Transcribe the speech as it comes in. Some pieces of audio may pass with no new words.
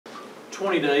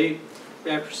20-8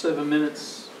 after 7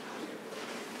 minutes,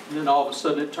 and then all of a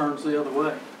sudden it turns the other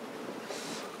way.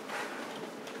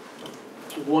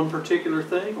 One particular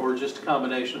thing, or just a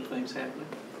combination of things happening?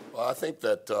 Well, I think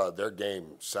that their game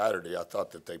Saturday, I thought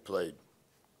that they played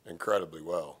incredibly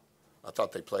well. I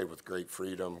thought they played with great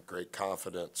freedom, great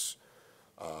confidence,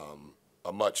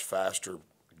 a much faster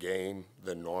game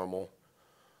than normal.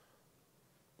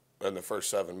 In the first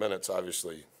 7 minutes,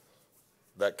 obviously,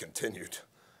 that continued.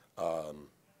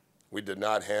 We did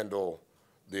not handle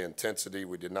the intensity.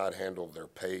 We did not handle their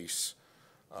pace.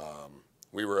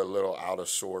 We were a little out of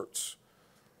sorts.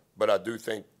 But I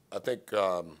think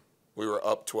we were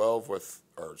up 12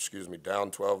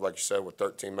 down 12, like you said, with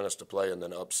 13 minutes to play, and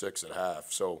then up 6 at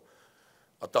half. So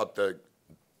I thought the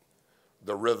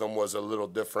rhythm was a little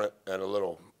different and a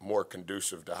little more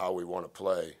conducive to how we want to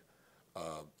play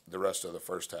the rest of the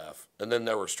first half. And then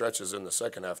there were stretches in the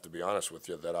second half, to be honest with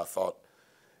you, that I thought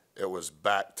it was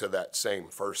back to that same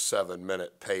first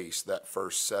 7-minute pace, that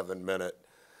first 7 minute.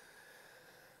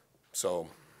 So,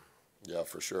 yeah,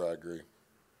 for sure, I agree.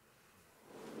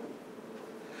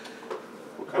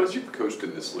 Because you've coached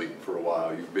in this league for a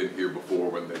while, you've been here before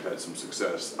when they've had some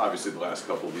success. Obviously, the last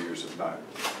couple of years have not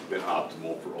been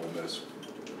optimal for Ole Miss.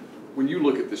 When you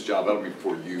look at this job, I don't mean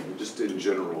for you, but just in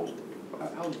general,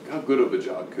 how good of a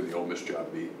job could the Ole Miss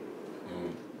job be?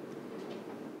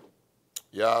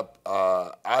 Yeah,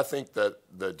 I think that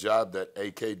the job that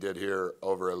AK did here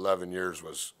over 11 years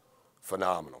was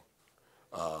phenomenal.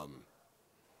 I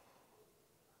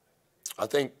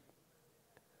think,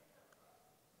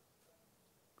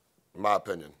 in my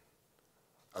opinion,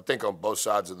 I think on both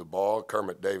sides of the ball,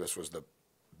 Kermit Davis was the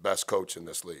best coach in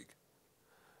this league.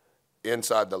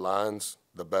 Inside the lines,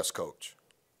 the best coach.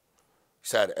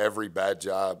 He's had every bad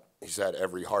job. He's had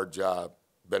every hard job.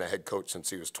 Been a head coach since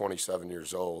he was 27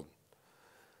 years old.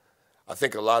 I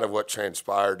think a lot of what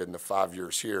transpired in the 5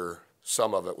 years here,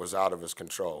 some of it was out of his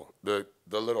control. The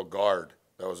little guard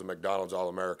that was a McDonald's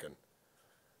All-American,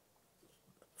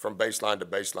 from baseline to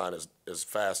baseline as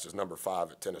fast as number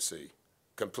 5 at Tennessee,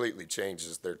 completely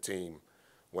changes their team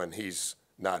when he's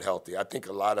not healthy. I think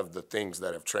a lot of the things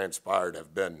that have transpired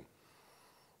have been,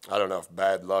 I don't know if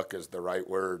bad luck is the right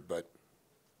word, but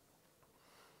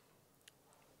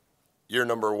year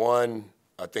number 1,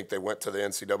 I think they went to the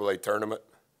NCAA tournament.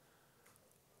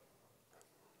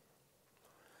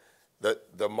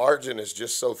 The margin is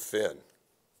just so thin.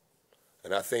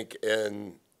 And I think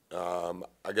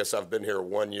I guess I've been here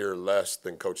 1 year less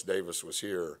than Coach Davis was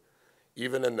here.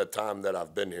 Even in the time that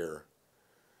I've been here,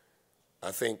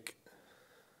 I think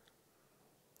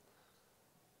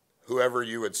whoever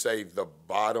you would say the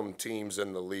bottom teams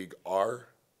in the league are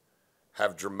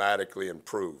have dramatically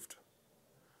improved.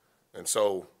 And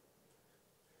so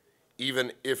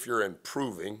even if you're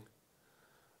improving,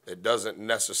 it doesn't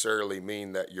necessarily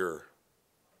mean that you're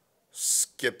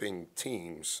skipping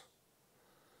teams.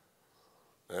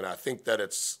 And I think that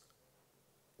it's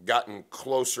gotten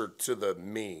closer to the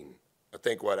mean. I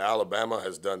think what Alabama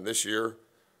has done this year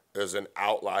is an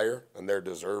outlier, and they're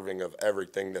deserving of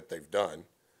everything that they've done.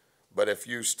 But if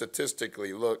you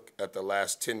statistically look at the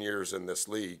last 10 years in this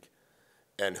league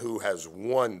and who has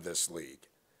won this league,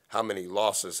 how many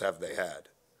losses have they had?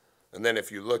 And then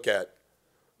if you look at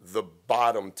the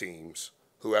bottom teams,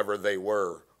 whoever they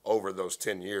were over those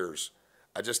 10 years,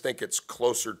 I just think it's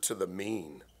closer to the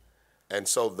mean. And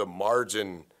so the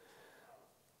margin,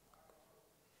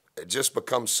 it just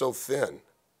becomes so thin.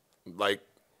 Like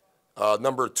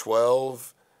number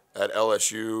 12 at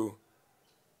LSU,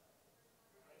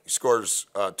 he scores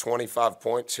 25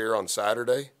 points here on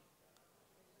Saturday.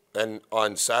 And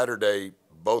on Saturday,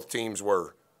 both teams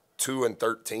were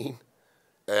 2-13.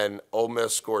 And Ole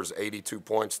Miss scores 82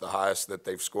 points, the highest that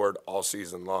they've scored all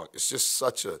season long. It's just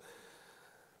such a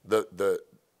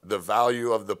the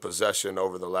value of the possession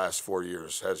over the last 4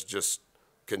 years has just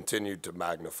continued to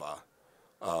magnify.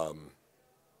 And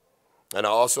I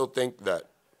also think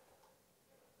that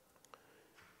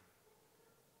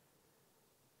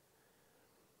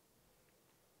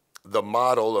the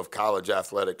model of college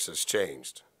athletics has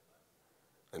changed.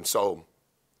 And so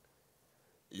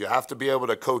you have to be able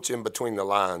to coach in between the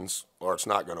lines or it's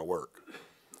not going to work.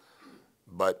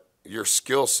 But your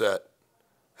skill set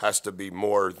has to be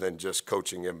more than just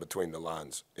coaching in between the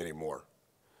lines anymore.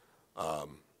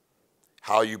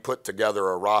 How you put together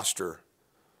a roster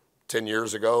 10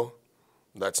 years ago,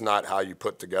 that's not how you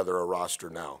put together a roster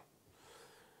now.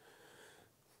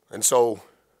 And so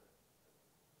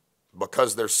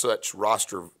because there's such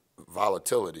roster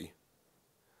volatility,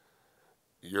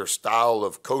 your style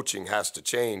of coaching has to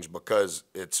change because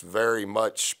it's very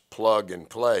much plug and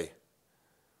play.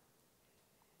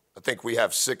 I think we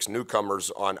have 6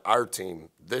 newcomers on our team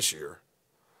this year.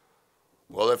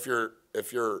 Well, if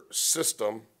your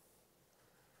system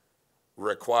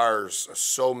requires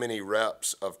so many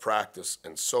reps of practice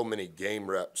and so many game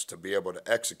reps to be able to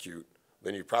execute,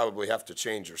 then you probably have to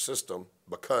change your system,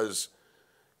 because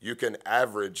you can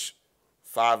average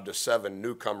 5 to 7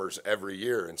 newcomers every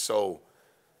year. And so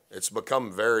it's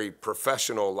become very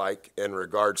professional-like in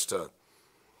regards to,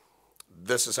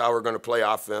 this is how we're going to play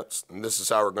offense and this is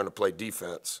how we're going to play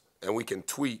defense. And we can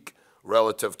tweak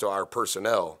relative to our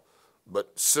personnel,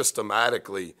 but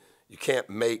systematically you can't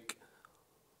make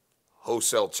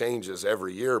wholesale changes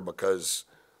every year because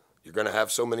you're going to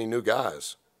have so many new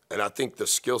guys. And I think the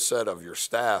skill set of your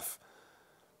staff,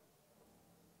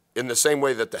 in the same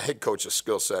way that the head coach's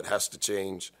skill set has to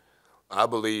change, I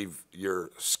believe your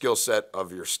skill set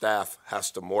of your staff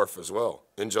has to morph as well.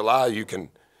 In July, you can,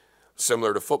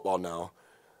 similar to football now,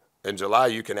 in July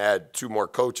you can add 2 more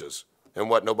coaches. And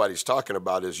what nobody's talking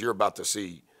about is you're about to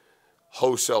see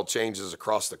wholesale changes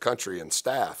across the country in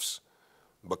staffs,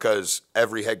 because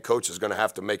every head coach is going to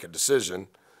have to make a decision.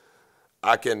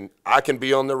 I can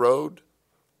be on the road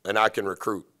and I can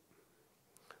recruit.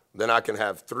 Then I can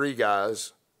have 3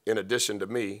 guys in addition to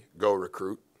me go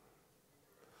recruit.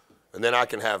 And then I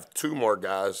can have 2 more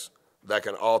guys that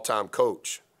can all-time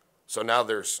coach. So now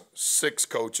there's 6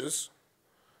 coaches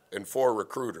and 4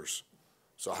 recruiters.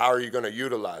 So how are you going to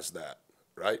utilize that,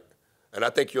 right? And I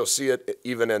think you'll see it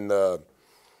even in the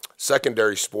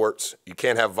secondary sports. You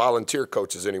can't have volunteer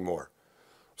coaches anymore.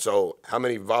 So how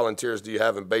many volunteers do you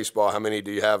have in baseball? How many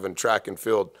do you have in track and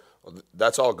field?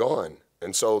 That's all gone.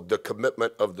 And so the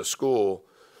commitment of the school,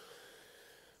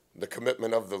 the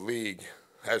commitment of the league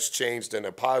has changed in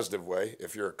a positive way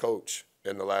if you're a coach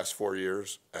in the last 4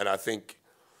 years. And I think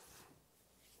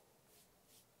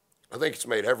it's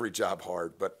made every job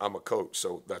hard, but I'm a coach,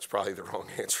 so that's probably the wrong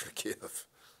answer to give.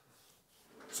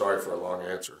 Sorry for a long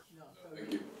answer.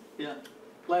 Thank you. Yeah.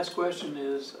 Last question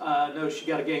is, I know she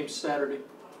got a game Saturday.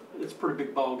 It's a pretty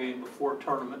big ball game before a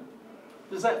tournament.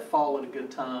 Does that fall at a good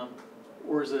time?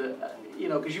 Or is it,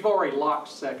 because you've already locked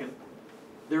second.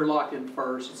 They're locked in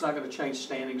first. It's not going to change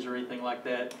standings or anything like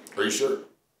that. Are you sure?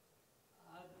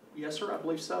 Yes, sir, I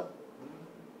believe so.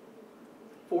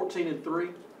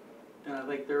 14-3, and I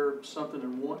think they're something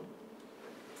in 1.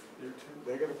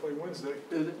 They got to play Wednesday.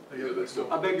 Do they? Yeah, they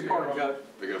still. I beg your pardon, Joe.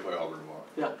 They're going to play Auburn tomorrow.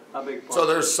 Yeah, I beg your pardon. So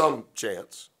there's some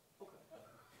chance.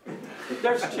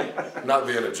 There's a chance. Not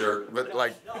being a jerk, but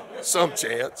like some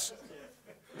chance.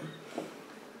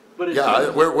 But it's Yeah,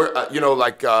 we're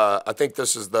I think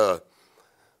this is the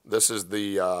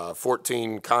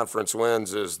 14 conference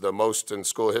wins is the most in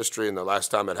school history, and the last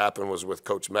time it happened was with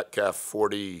Coach Metcalf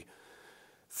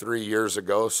 43 years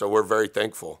ago. So we're very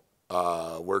thankful.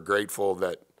 We're grateful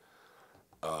that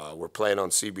we're playing on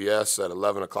CBS at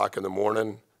 11 o'clock in the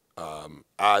morning.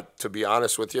 To be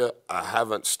honest with you, I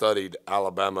haven't studied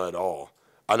Alabama at all.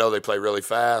 I know they play really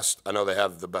fast. I know they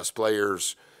have the best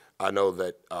players. I know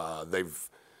that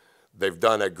they've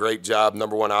done a great job,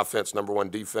 number 1 offense, number 1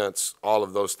 defense, all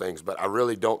of those things. But I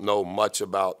really don't know much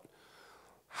about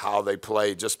how they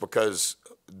play, just because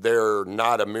they're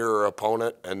not a mirror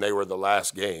opponent and they were the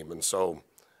last game. And so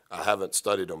I haven't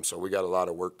studied them. So we got a lot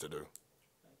of work to do.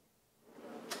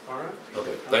 All right.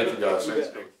 Okay. Thank you, guys.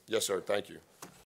 Yes, sir. Thank you.